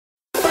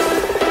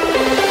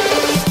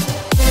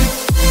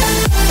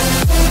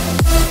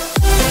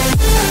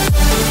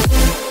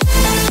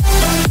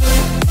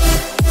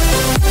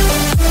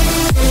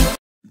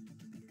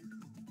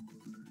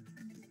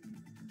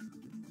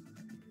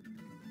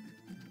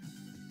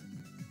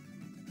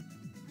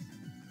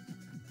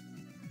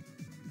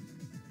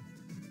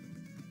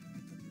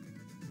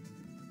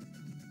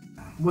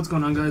What's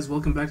going on, guys?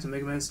 Welcome back to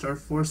Megaman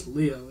Starforce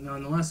Leo. Now,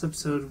 in the last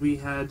episode, we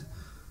had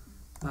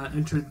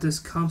entered this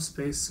comp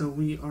space, so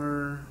we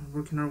are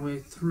working our way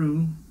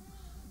through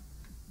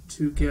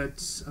to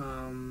get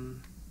our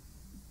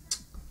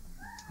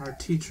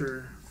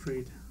teacher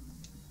freed.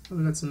 Oh,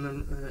 we got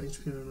some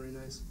HP memory,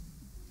 nice.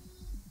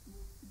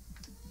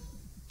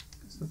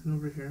 There's nothing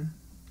over here.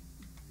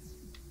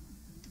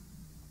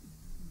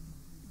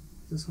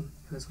 This one,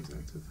 yeah, this one's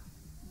active.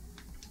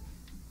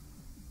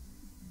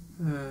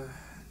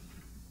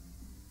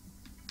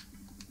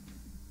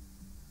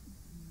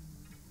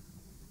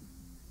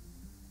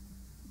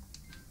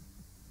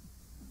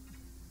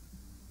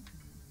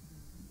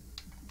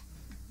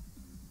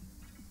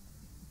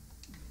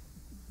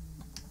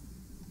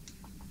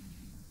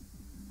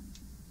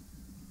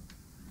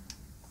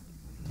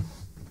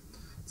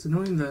 It's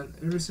annoying that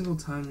every single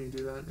time you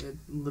do that, it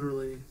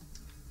literally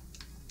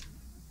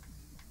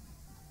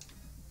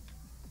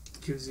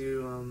gives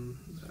you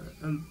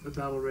a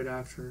battle right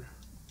after.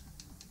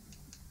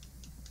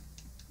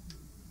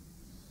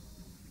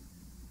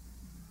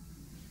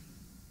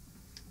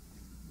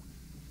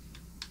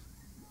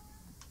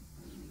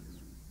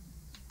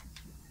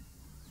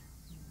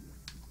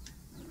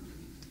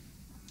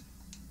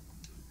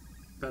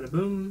 Bada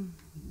boom,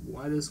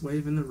 widest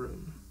wave in the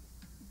room.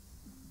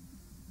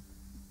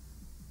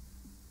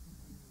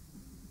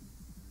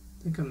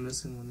 I think I'm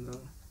missing one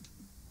though.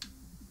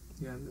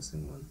 Yeah, I'm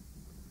missing one.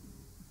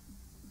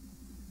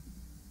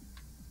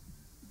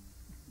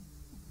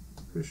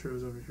 Pretty sure it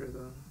was over here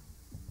though.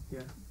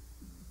 Yeah.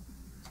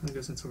 I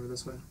guess it's over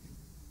this way.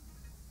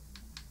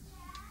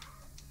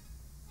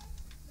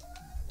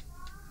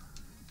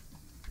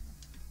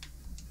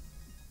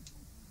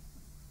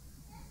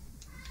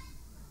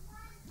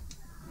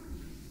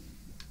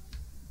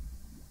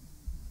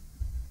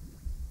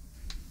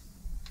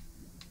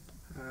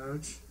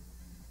 Ouch.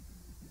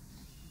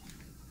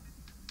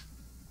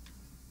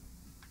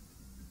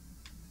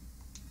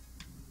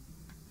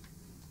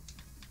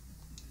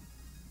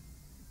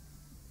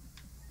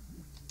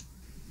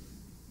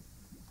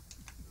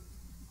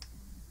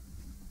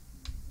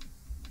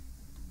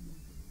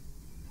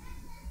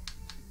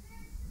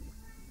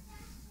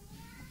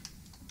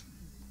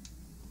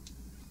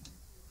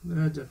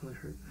 That definitely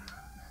hurt.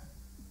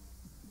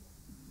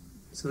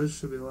 So this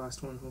should be the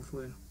last one,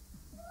 hopefully.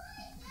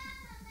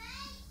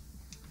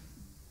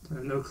 I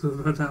have no clue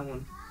about that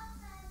one.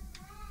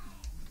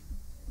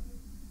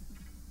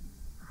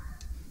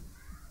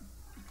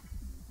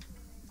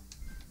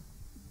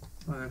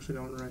 I actually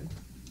got one right.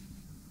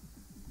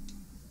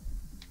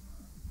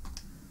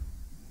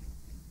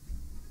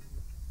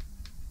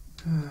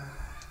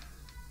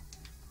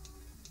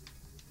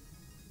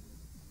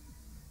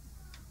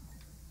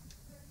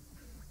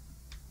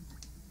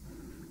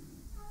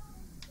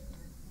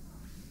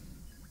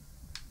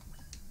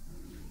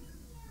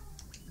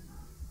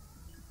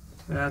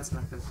 That's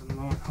not good for the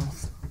lower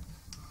health.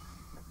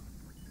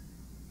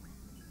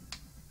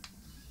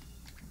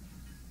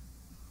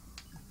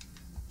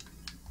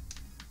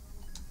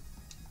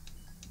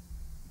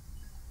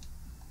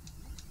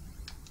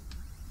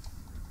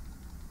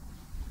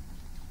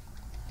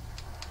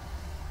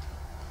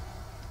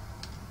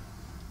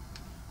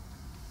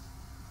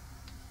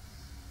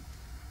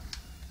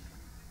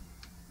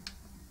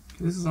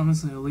 This is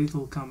honestly a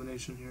lethal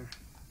combination here.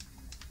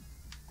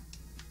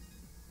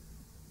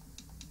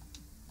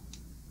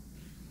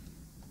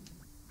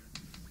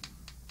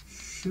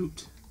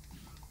 Shoot.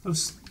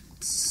 Those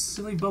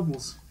silly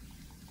bubbles.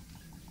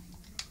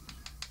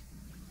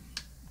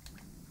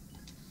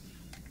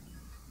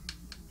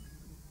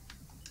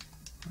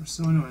 Are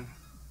so annoying.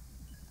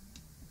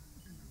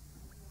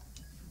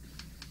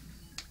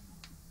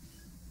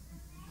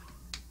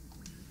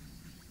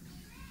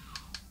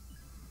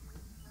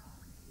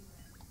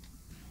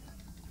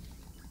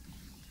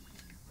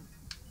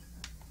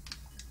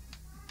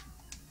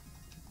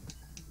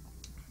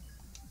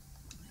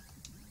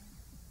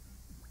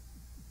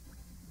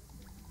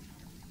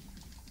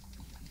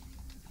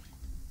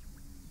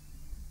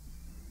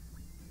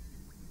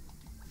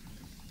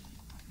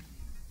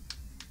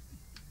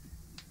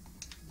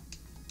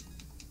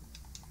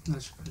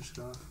 That should finish it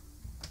off.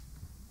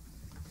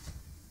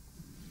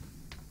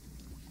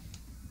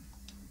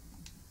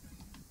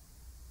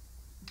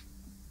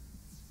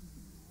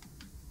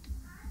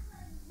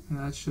 And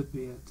that should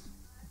be it.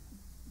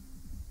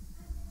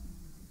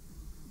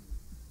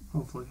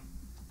 Hopefully.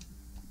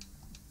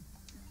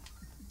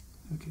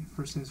 Okay,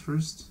 first things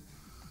first.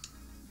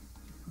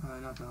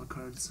 Not battle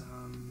cards.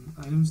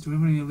 Items. Do we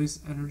have any at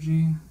least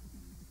energy?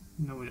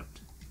 No, we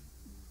don't.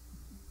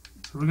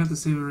 So we're going to have to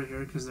save it right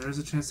here because there is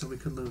a chance that we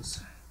could lose.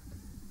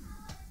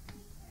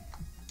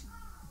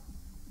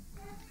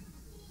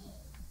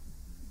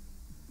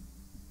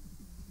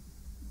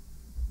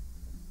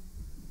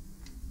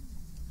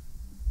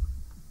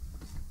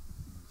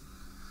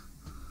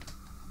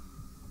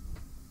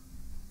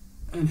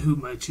 And who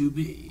might you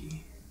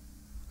be?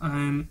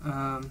 I'm,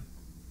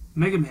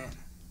 Megaman.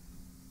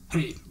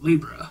 Hey,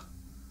 Libra.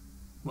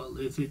 Well,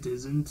 if it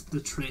isn't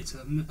the traitor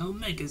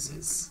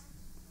Omegasis.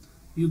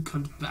 You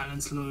couldn't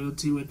balance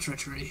loyalty with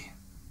treachery.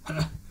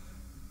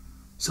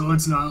 So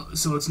it's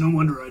no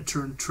wonder I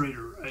turned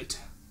traitor, right?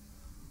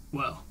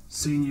 Well,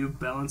 seeing you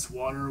balance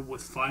water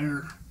with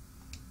fire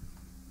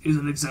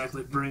isn't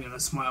exactly bringing a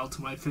smile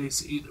to my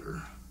face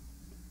either.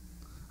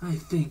 I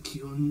think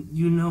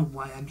you know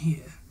why I'm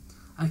here.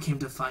 I came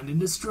to find and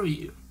destroy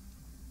you.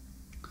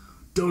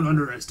 Don't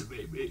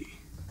underestimate me.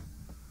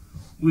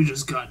 We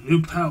just got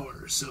new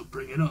power, so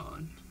bring it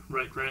on.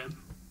 Right,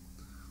 Ram?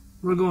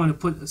 We're going to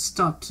put a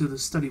stop to the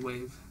study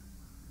wave.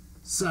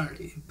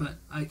 Sorry, but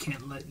I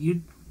can't let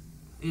you...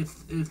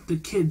 If the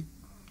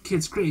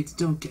kids' grades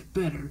don't get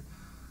better,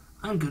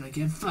 I'm gonna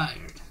get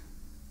fired.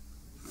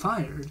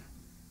 Fired?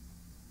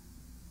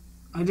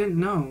 I didn't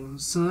know,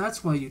 so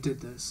that's why you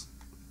did this.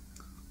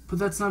 But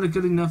that's not a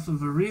good enough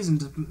of a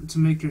reason to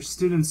make your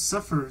students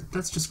suffer.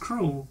 That's just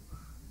cruel.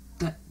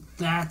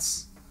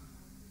 That's...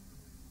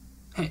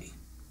 Hey,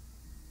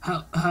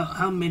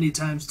 how many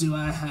times do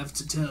I have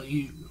to tell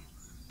you?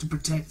 To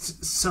protect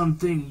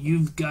something,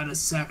 you've got to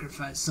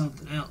sacrifice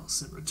something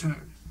else in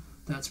return.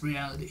 That's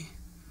reality.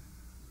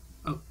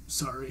 Oh,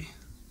 sorry.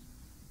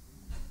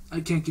 I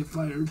can't get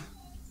fired.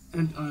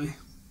 And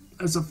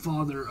as a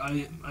father,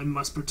 I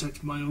must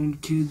protect my own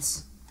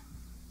kids.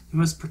 You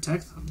must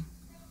protect them.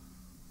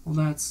 Well,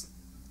 that's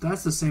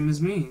the same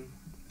as me.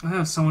 I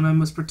have someone I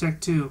must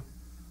protect too.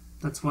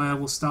 That's why I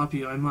will stop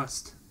you. I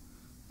must.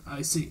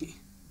 I see.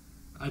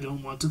 I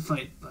don't want to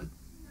fight, but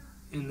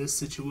in this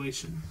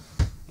situation,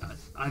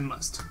 I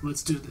must.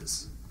 Let's do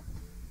this.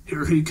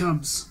 Here he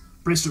comes.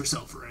 Brace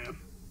yourself, Ram.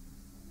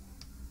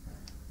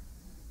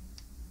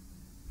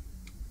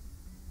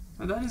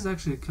 Now, that is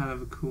actually kind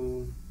of a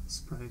cool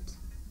sprite,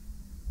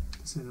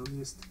 to say the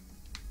least.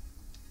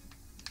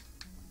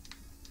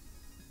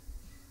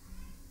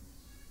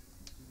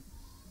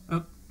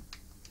 Oh.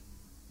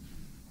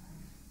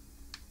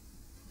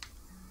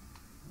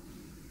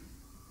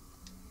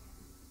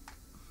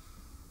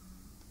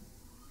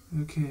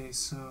 Okay,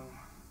 so...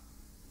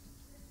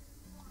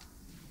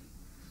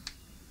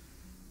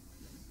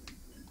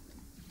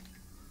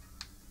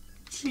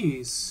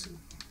 Jeez.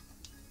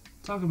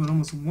 Talk about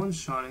almost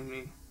one-shotting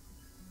me.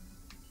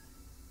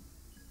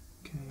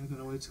 Okay, I'm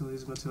gonna wait till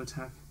he's about to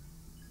attack.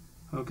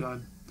 Oh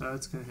god,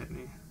 that's gonna hit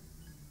me.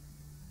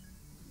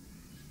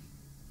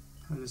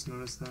 I just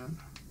noticed that.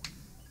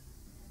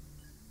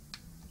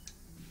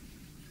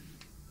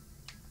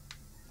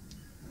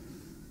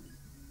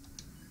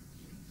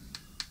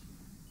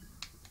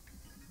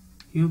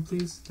 Heal,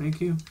 please.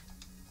 Thank you.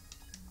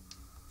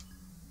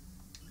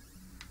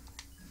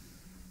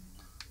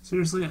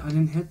 Seriously, I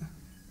didn't hit?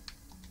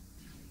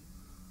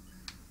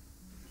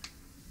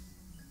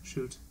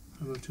 Shoot.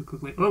 I moved too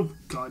quickly. Oh,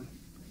 God.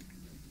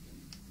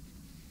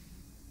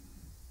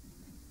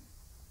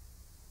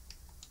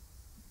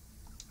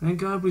 Thank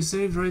God we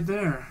saved right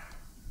there.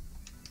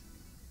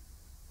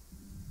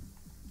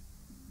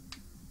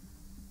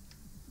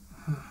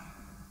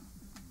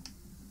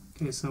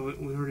 Okay, so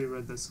we already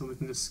read this, so we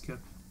can just skip.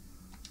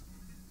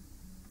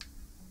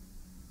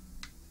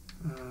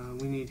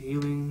 We need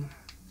healing.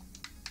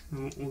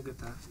 And we'll get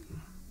that.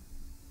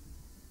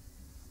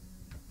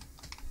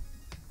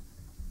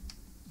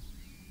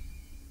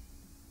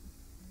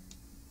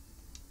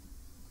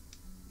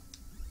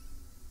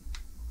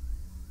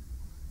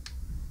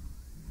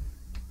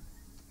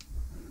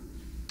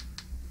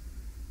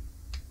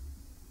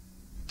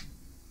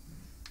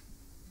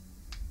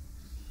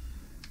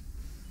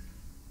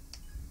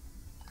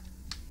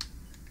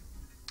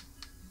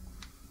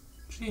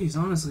 Jeez,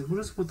 honestly, what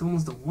is with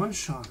almost the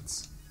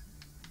one-shots?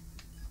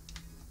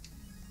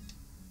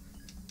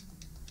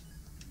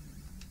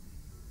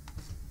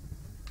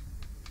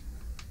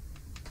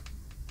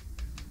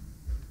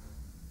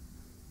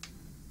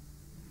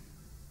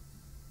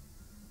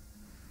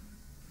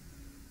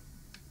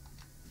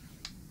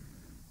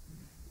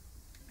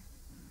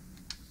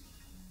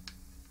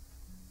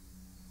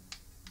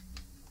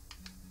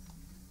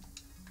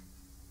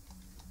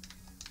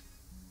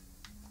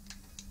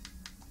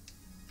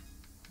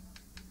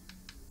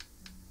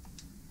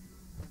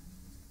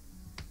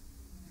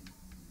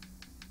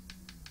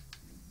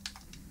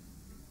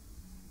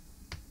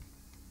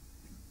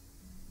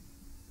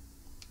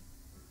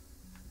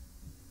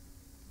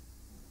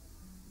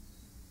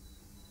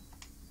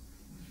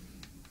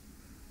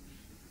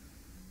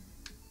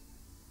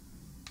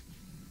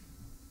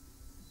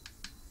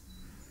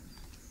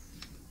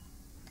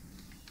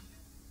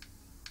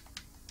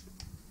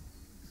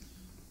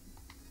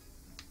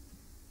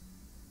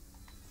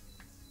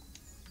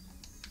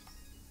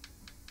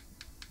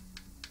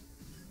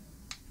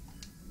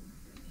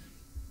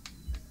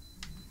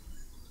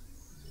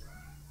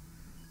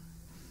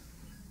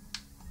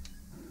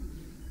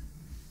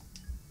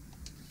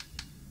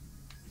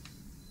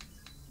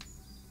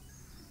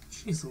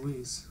 Jeez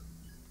Louise.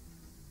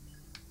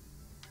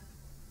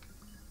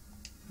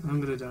 I'm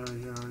gonna die right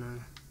here, aren't I?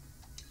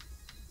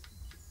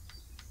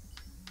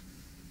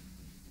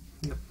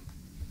 Yep.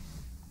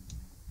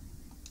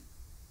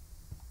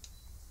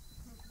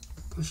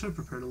 I should have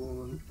prepared a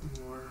little bit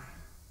more.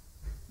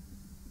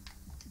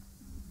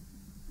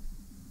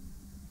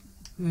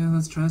 Yeah,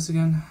 let's try this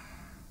again.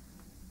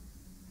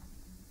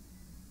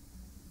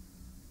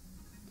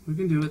 We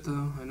can do it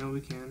though, I know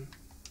we can.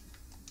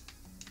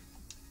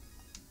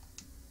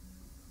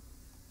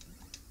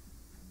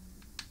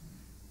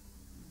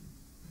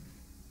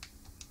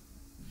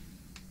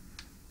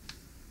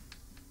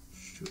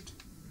 Shoot.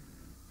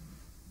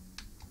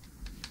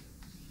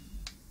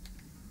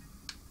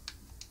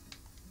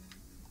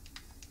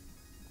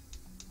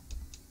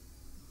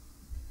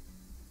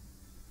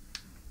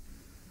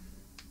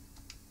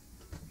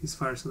 He's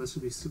fire, so this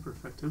would be super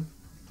effective.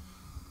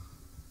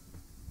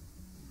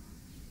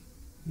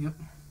 Yep.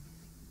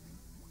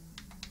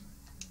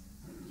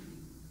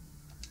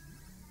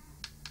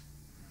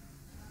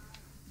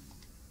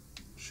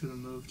 Should have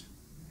moved.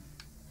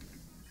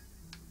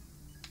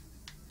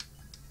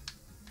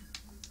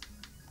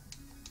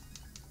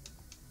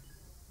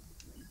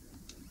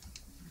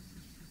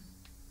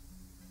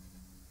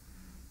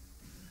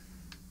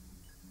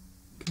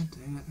 God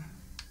dang it.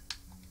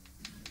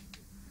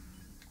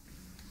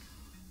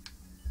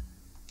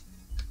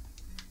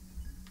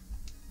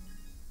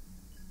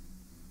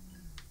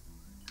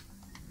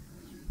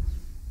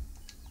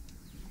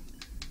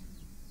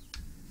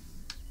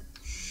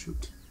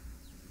 Shoot.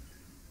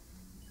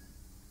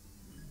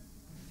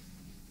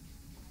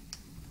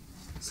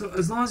 So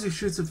as long as he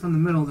shoots it from the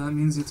middle, that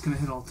means it's going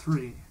to hit all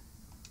three.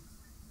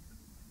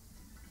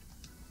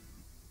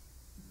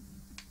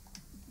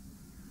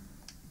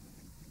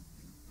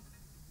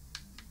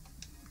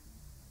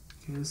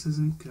 Okay, this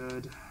isn't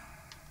good.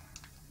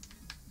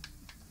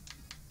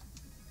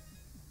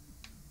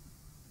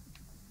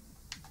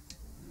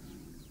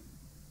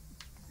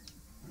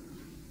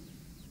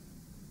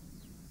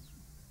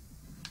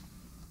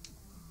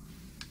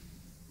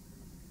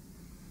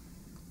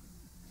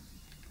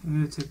 I'm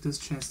going to take this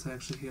chance to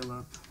actually heal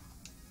up.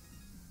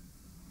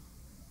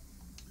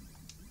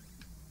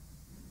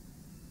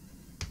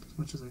 As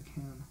much as I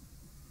can.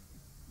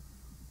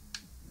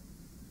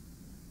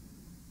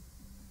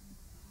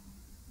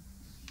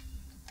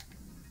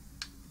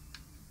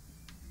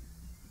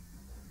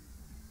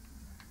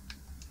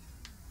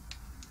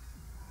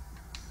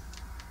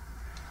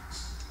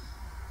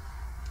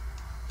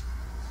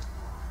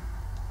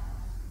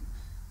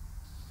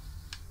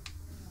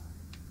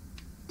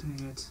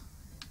 Dang it.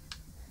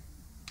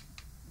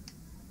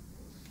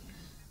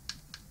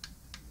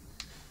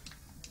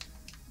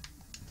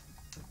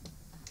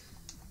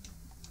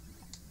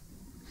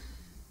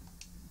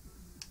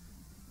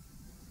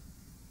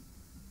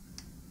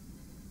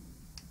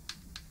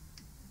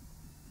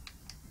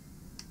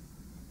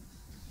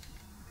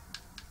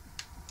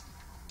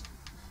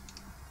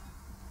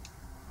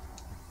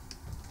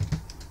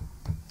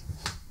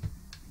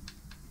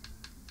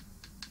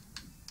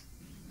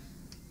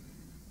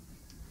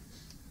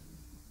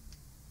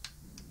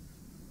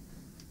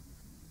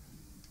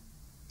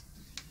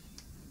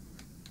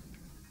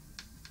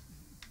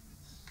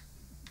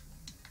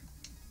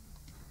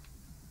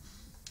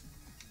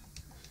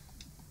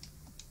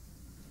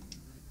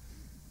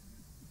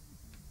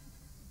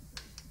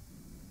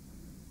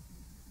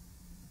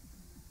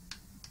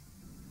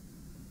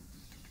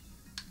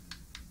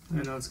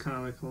 I know it's kind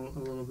of like a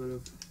little bit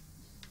of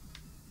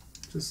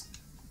just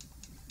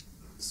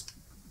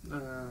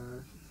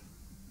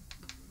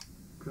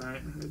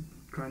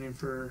grinding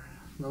for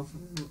health,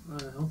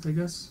 I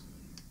guess.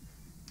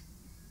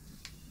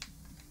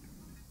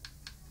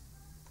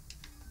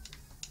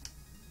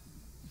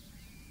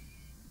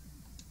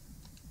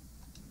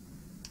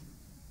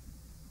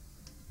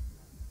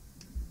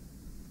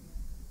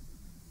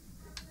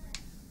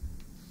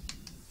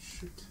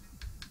 Shoot.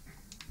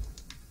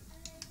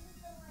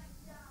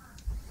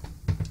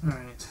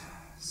 Alright,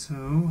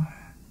 so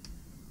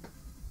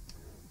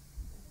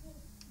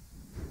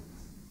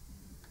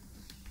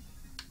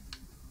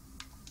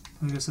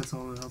I guess that's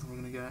all the health we're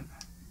gonna get.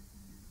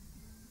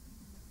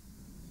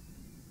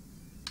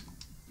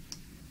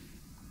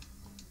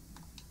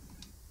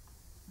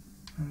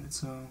 Alright,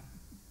 so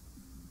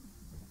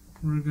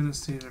we're gonna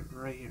save it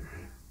right here.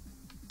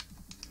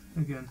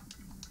 Again.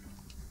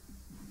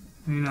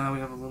 Maybe now that we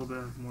have a little bit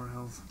of more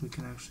health, we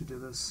can actually do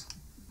this.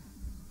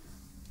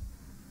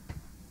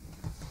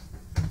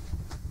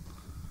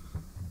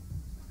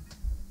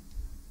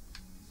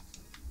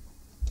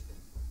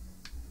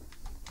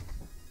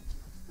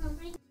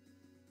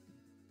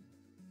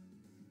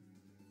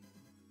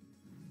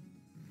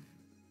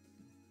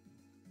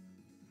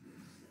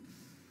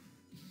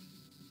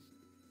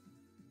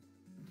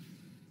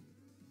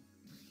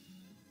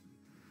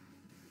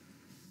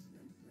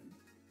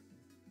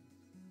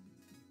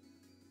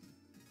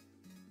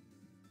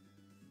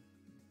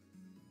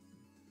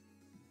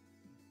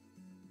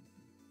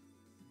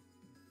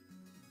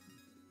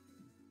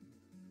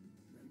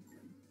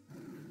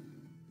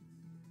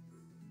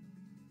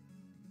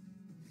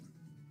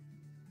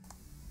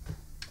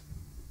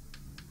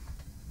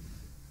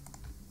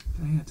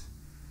 Dang it.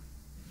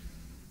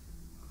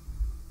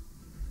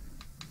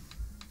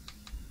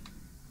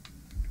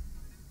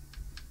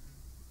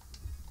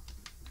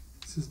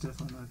 This is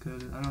definitely not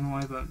good. I don't know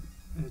why, but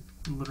it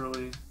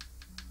literally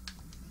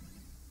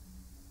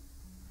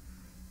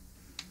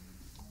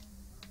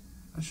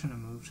I shouldn't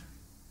have moved.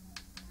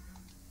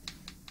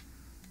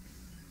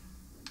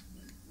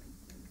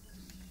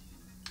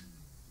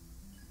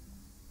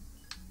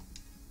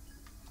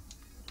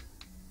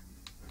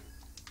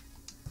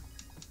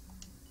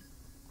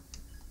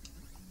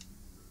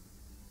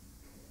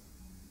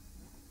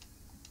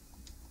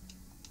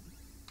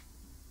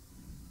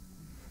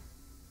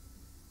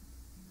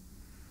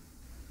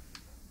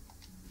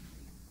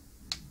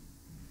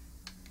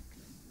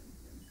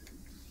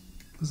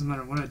 Doesn't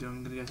matter what I do,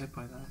 I'm gonna get hit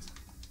by that.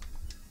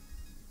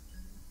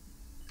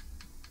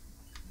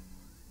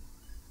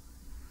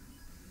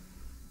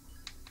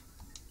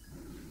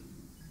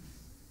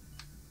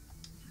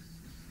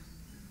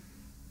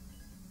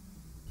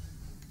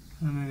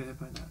 I'm gonna get hit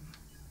by that.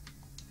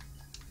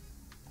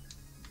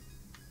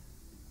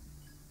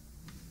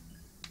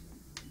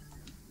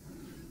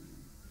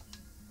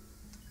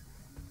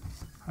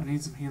 I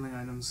need some healing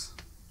items.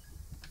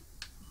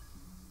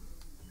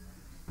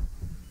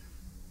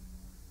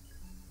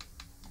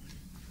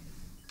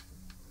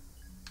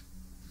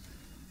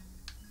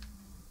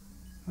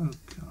 Oh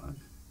god.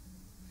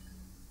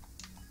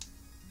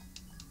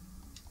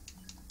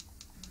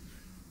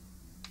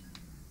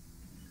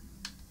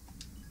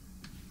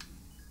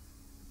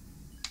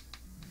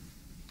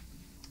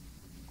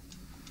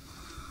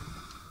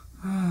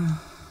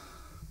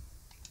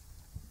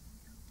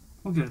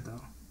 We'll get it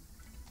though.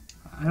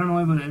 I don't know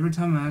why, but every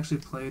time I actually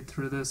played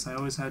through this, I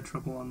always had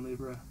trouble on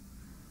Libra.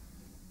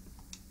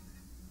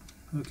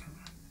 Okay.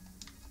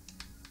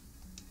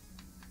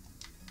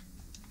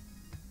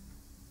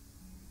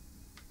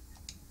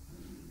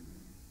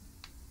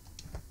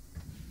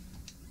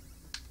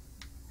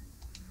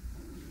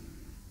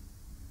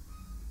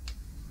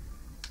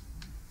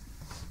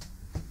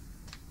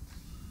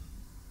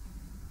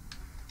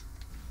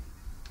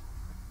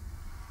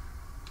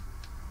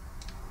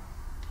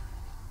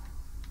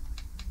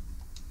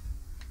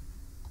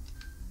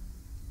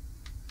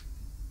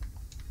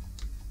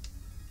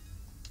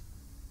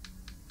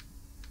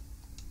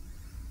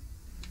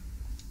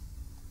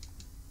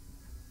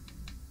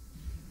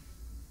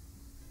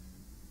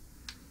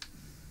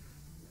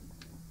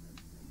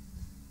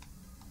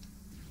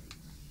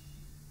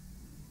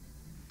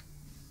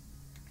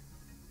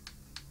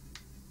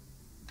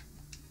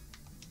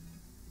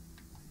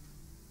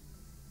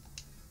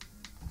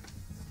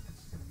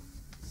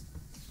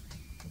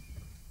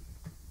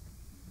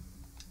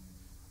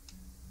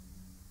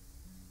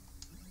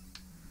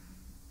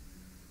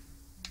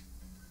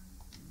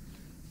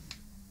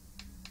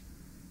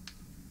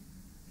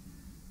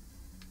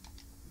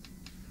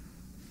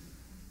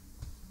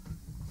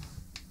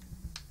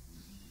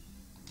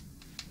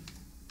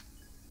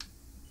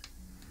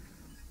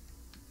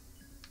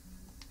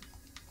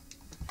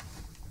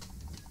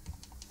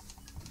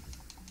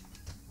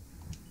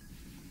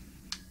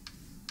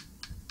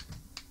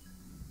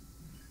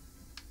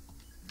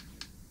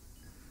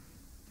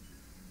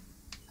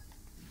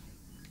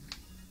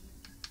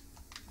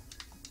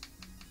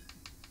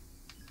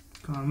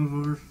 Come on,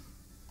 move over.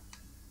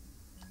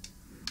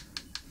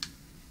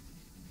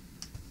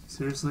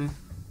 Seriously?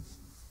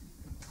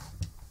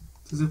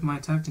 It's as if my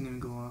attack didn't even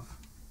go off.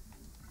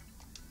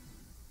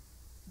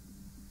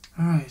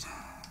 Alright.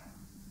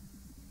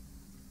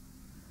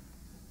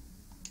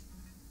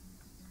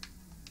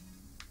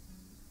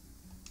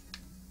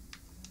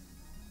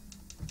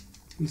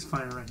 He's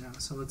fire right now,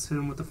 so let's hit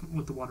him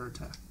with the water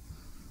attack.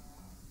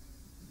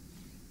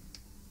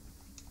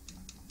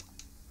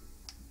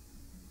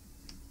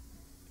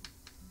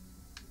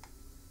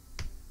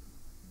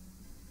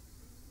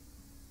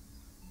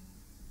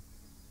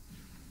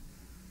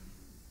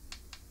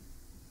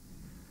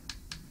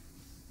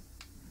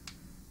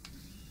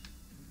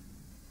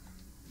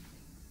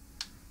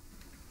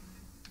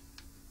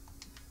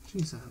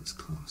 Jeez, that was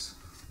close.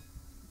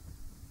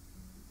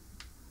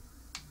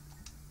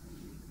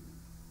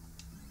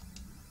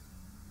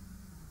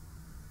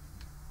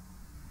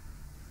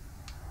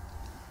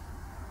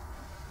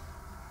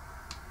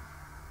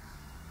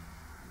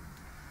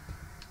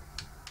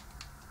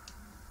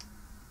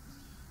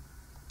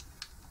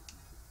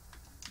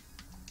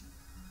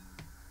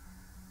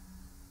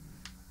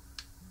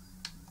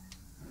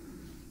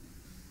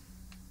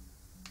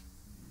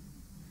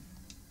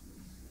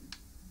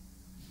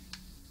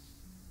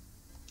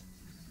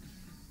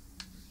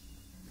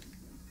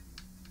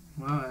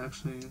 Wow, I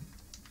actually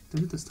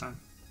did it this time.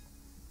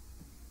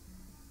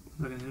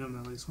 If I can hit him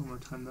at least one more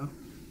time though.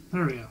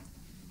 There we go.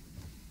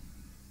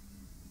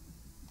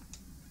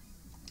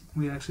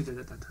 We actually did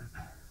it that time.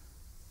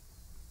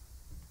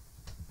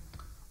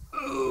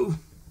 Oh!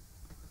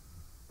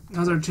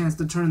 Now's our chance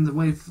to turn the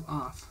wave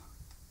off.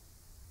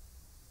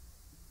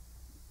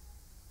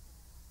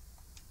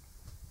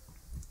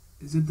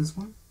 Is it this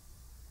one?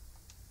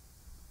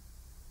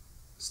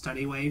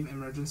 Study wave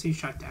emergency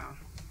shutdown.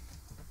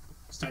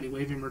 Study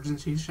wave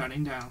emergency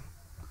shutting down.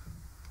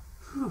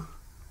 Whew.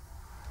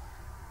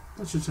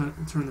 That should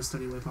turn the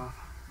study wave off.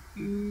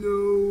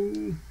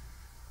 No.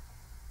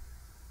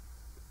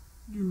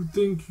 You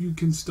think you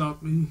can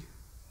stop me?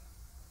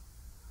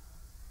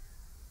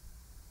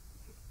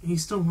 He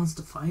still wants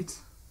to fight?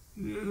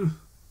 Yeah.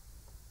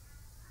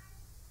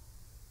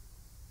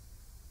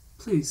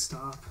 Please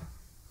stop.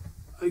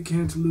 I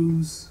can't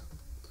lose.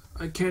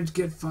 I can't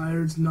get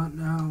fired, not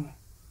now.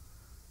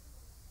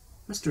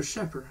 Mr.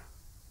 Shepard.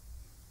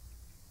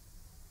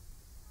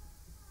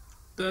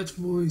 That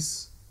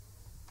voice.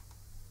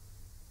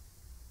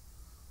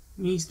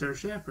 Mr.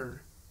 Shepard.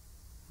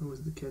 Where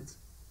was the kids?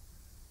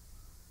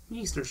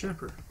 Mr.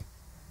 Shepard.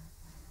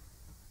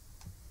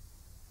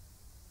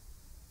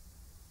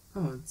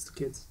 Oh, it's the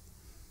kids.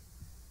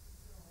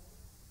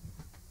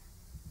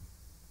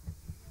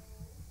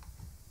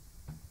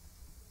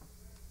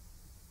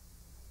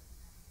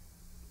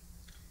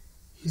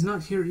 He's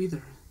not here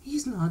either.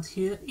 He's not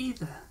here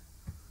either.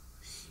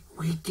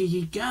 Where did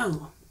he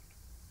go?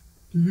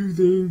 Do you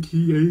think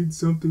he ate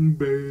something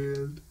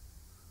bad?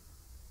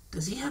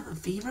 Does he have a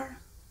fever?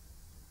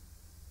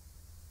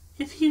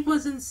 If he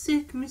wasn't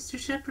sick, Mr.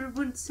 Shepard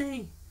wouldn't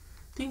say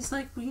things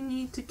like we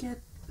need to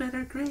get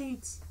better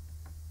grades.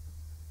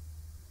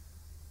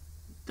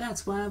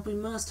 That's why we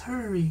must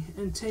hurry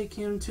and take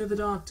him to the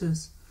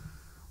doctors.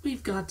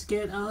 We've got to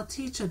get our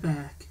teacher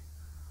back.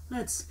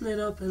 Let's split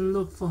up and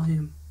look for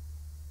him.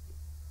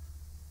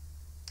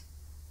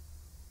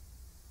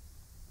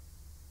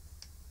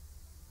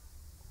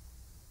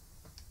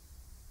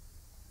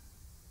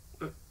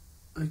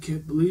 I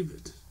can't believe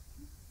it.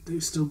 They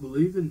still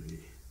believe in me.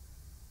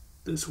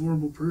 This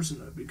horrible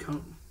person I've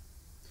become.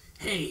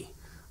 Hey,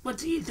 what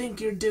do you think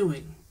you're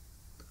doing?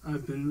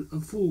 I've been a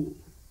fool.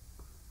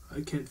 I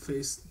can't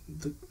face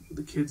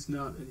the kids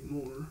not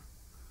anymore.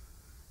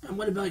 And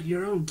what about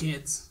your own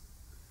kids?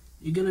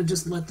 You gonna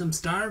just let them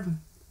starve?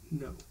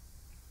 No.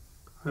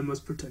 I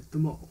must protect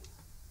them all.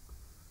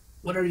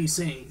 What are you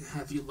saying?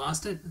 Have you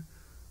lost it?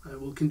 I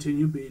will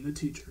continue being a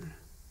teacher,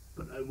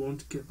 but I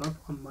won't give up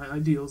on my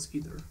ideals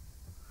either.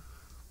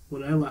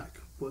 What I lack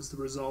was the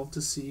resolve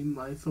to see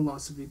my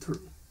philosophy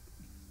through.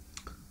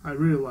 I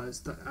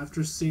realized that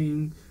after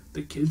seeing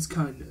the kids'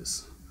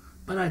 kindness...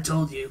 But I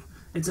told you,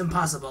 it's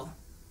impossible.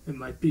 It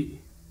might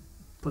be.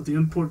 But the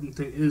important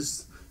thing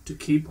is to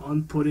keep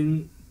on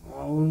putting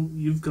all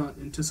you've got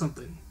into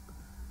something.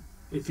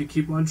 If you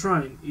keep on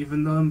trying,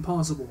 even the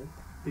impossible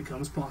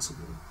becomes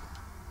possible.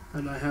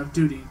 And I have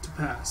duty to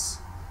pass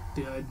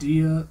the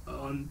idea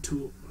on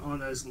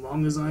as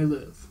long as I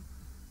live.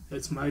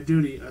 It's my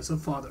duty as a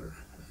father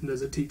and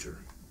as a teacher.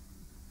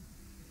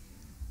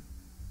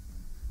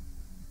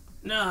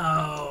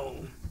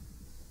 No!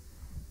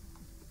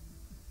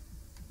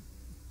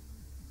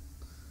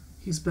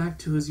 He's back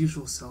to his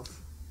usual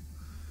self.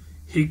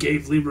 He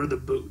gave Libra the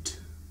boot.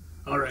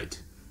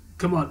 Alright,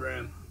 come on,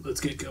 Ram, let's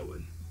get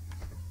going.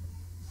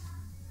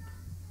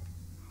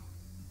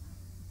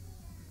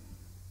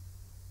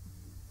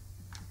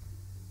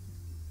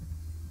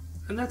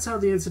 And that's how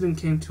the incident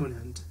came to an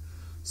end.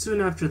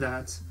 Soon after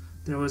that,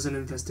 there was an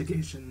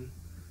investigation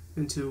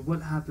into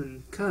what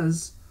happened,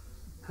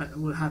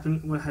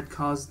 what had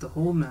caused the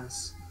whole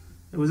mess.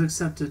 It was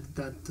accepted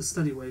that the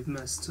study wave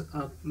messed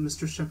up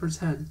Mr. Shepard's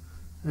head,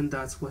 and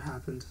that's what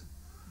happened.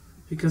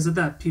 Because of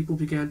that, people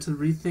began to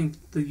rethink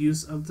the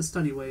use of the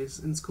study waves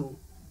in school.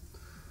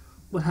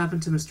 What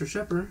happened to Mr.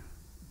 Shepard?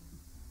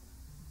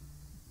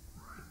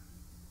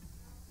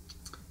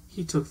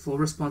 He took full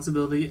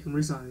responsibility and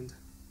resigned.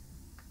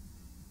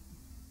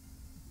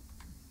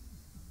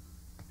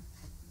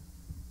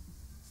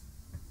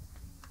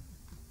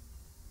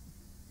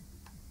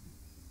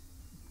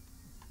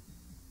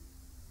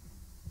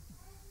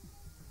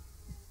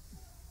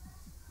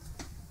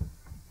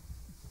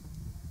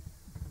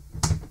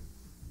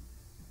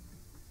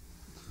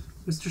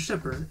 Mr.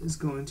 Shepard is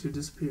going to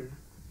disappear.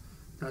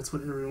 That's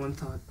what everyone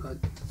thought, but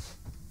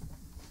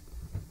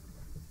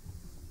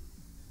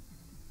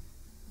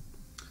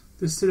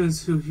the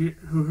students who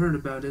heard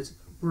about it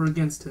were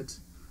against it.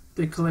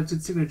 They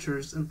collected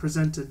signatures and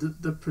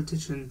presented the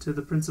petition to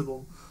the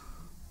principal,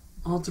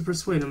 all to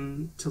persuade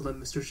him to let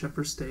Mr.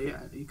 Shepard stay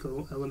at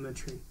Eco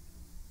Elementary.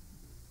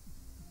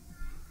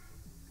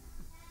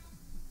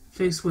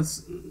 Faced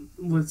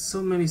with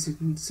so many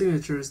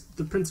signatures,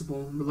 the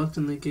principal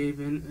reluctantly gave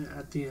in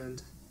at the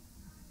end.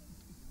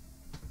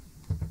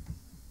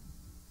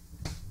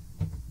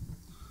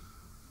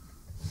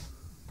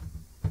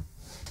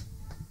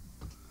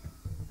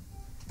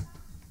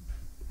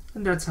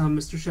 And that's how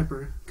Mr.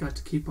 Shepard got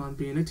to keep on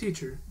being a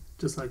teacher,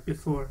 just like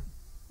before.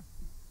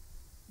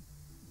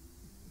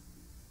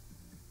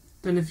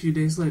 Then a few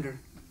days later,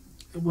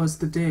 it was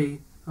the day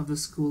of the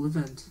school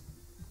event.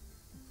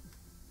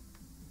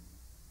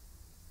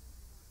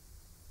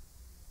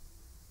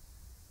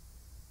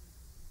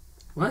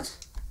 What?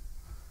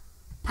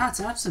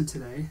 Pat's absent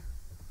today.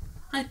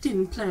 I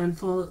didn't plan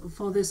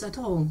for this at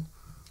all.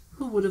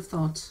 Who would have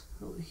thought?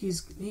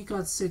 He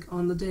got sick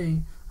on the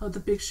day of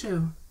the big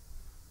show.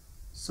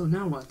 So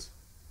now what?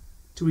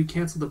 Do we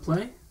cancel the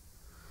play?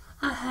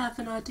 I have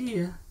an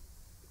idea.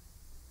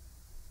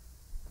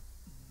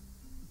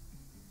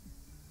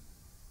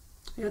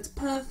 It's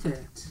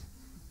perfect.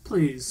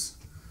 Please,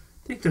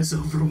 think this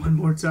over one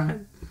more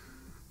time.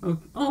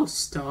 Oh,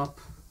 stop.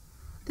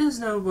 There's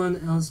no one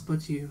else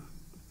but you.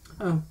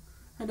 Oh,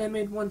 and I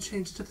made one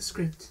change to the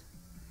script.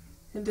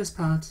 In this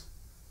part,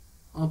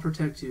 I'll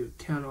protect you.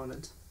 Count on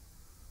it.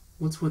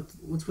 What's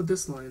with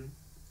this line?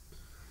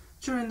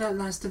 During that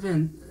last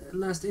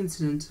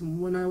incident,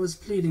 when I was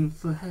pleading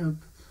for help,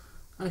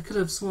 I could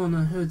have sworn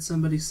I heard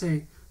somebody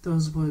say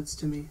those words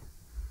to me.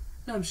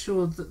 And I'm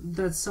sure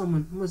that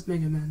someone was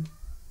Megaman.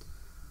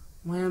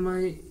 Why am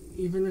I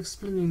even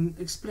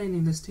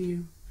explaining this to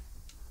you?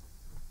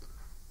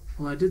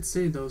 Well, I did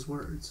say those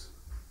words.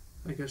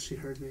 I guess she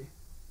heard me.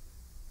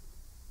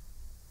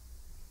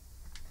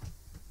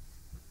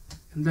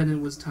 And then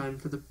it was time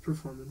for the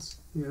performance.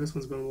 Yeah, this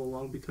one's going a little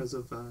long because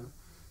of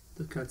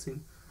the cutscene.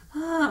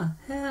 Ah,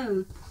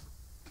 help!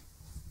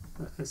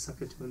 I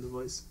suck at doing the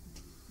voice.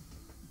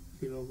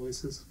 Female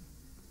voices.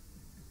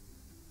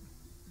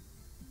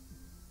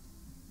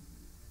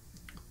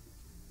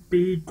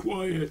 Be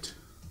quiet.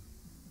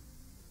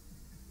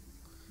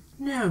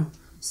 No,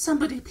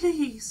 somebody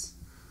please.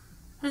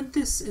 And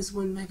this is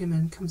when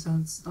Megaman comes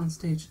out on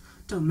stage.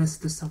 Don't mess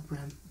this up,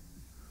 Ren.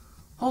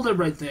 Hold it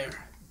right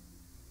there.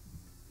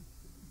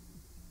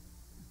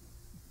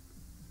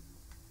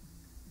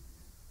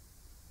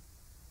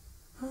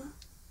 Huh?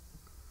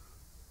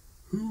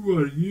 Who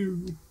are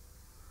you?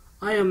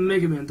 I am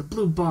Megaman, the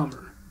Blue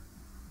Bomber.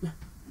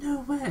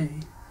 No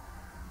way.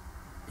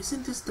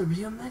 Isn't this the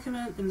real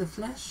Megaman in the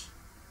flesh?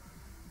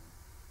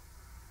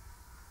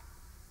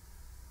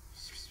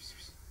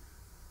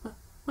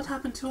 What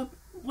happened to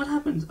what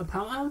happened? A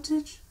power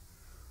outage?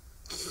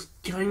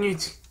 Darn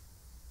it.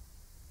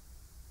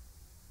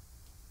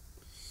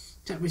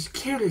 That was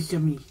careless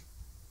of me.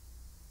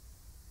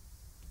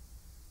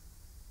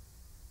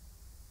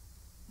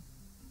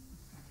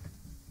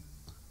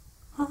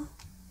 Huh?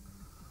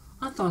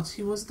 I thought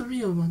he was the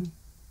real one.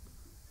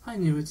 I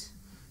knew it.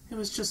 It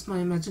was just my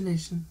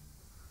imagination.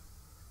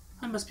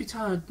 I must be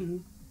tired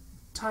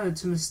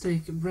to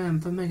mistake Ram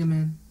for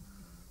Megaman.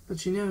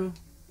 But you know...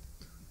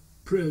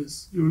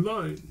 Press your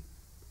line.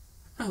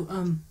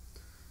 Oh,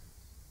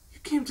 you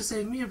came to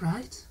save me,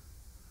 right?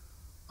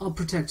 I'll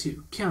protect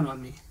you. Count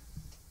on me.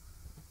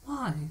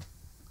 Why?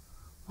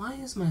 Why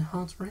is my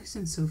heart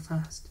racing so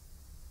fast?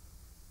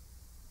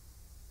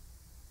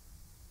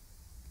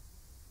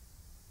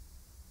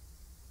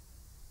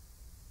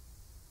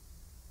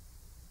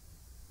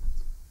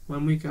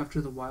 One week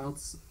after the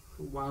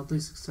wildly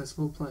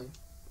successful play.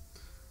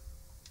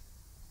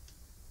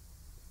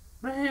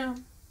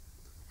 Ram!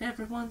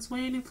 Everyone's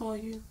waiting for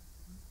you.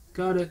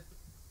 Got it.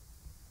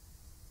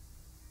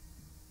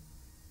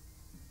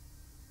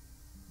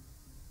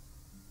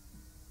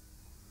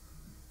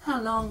 How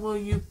long were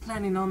you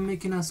planning on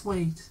making us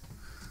wait?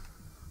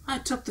 I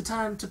took the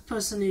time to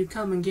personally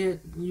come and get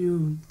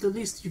you. The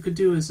least you could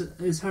do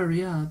is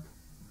hurry up.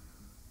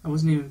 I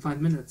wasn't even 5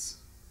 minutes.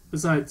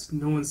 Besides,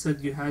 no one said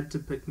you had to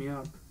pick me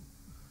up.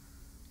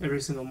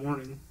 Every single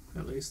morning,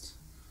 at least.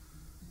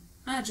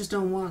 I just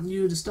don't want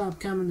you to stop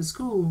coming to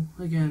school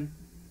again.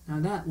 Now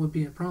that would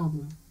be a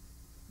problem.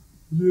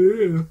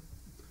 Yeah.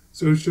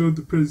 So show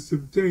the princess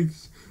some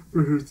thanks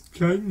for her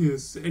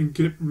kindness and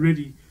get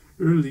ready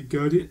early,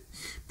 got it?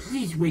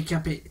 Please wake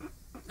up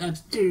at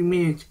 30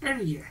 minutes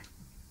earlier.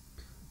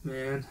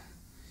 Man,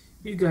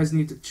 you guys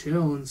need to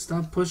chill and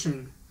stop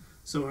pushing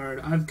so hard.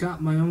 I've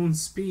got my own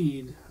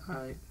speed.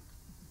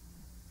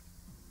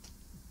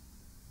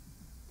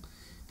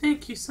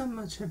 Thank you so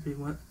much,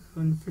 everyone,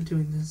 for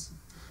doing this.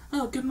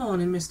 Oh, good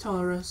morning, Miss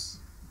Taurus.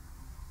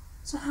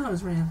 So how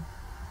is Ram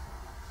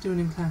doing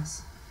in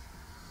class?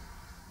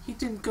 He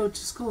didn't go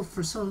to school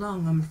for so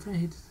long, I'm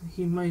afraid.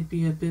 He might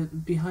be a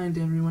bit behind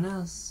everyone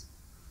else.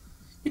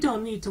 You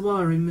don't need to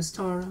worry, Miss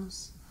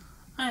Taurus.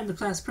 I am the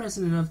class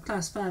president of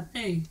Class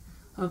 5A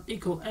of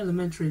Eco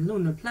Elementary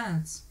Lunar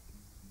Plants.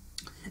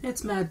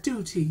 It's my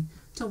duty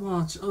to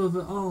watch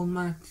over all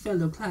my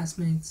fellow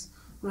classmates.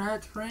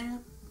 Right,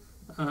 Ram?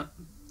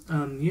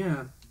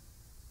 Yeah.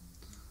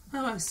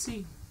 Oh, I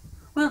see.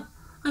 Well,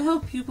 I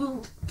hope you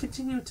will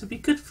continue to be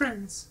good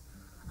friends.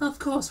 Of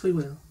course we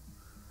will.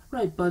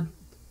 Right, bud.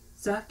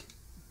 Zach?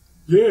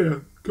 Yeah,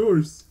 of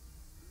course.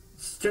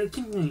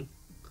 Certainly.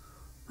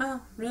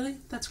 Well, really?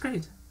 That's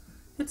great.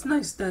 It's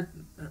nice that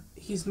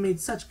he's made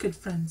such good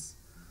friends.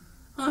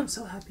 Oh, I'm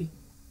so happy.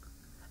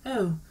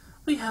 Oh,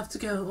 we have to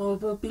go or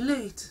we'll be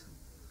late.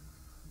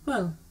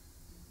 Well,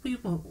 we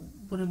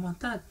wouldn't want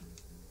that.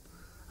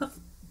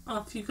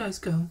 Off you guys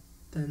go.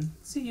 Then,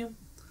 see you.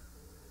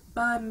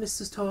 Bye,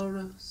 Mrs.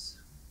 Taurus.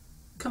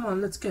 Come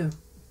on, let's go.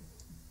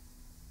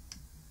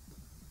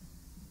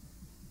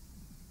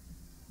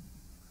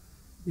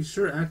 You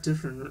sure act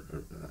different.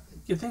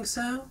 You think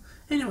so?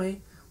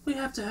 Anyway, we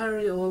have to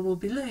hurry or we'll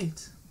be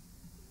late.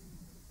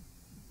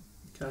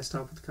 Can I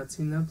stop with the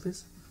cutscene now,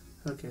 please?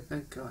 Okay,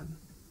 thank God.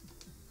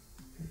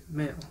 Okay,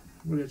 mail.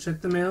 We're gonna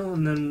check the mail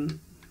and then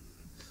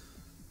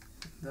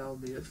that'll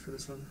be it for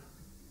this one.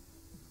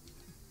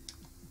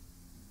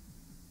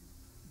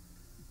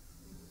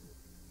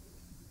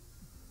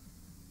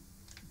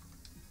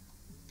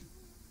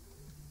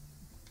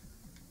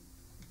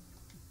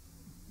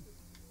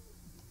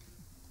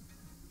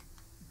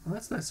 Well,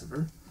 that's nice of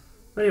her.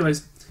 But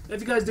anyways,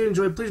 if you guys did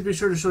enjoy, please be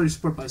sure to show your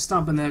support by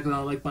stomping the heck on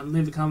that like button,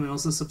 leave a comment, and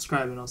also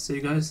subscribe, and I'll see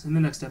you guys in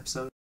the next episode.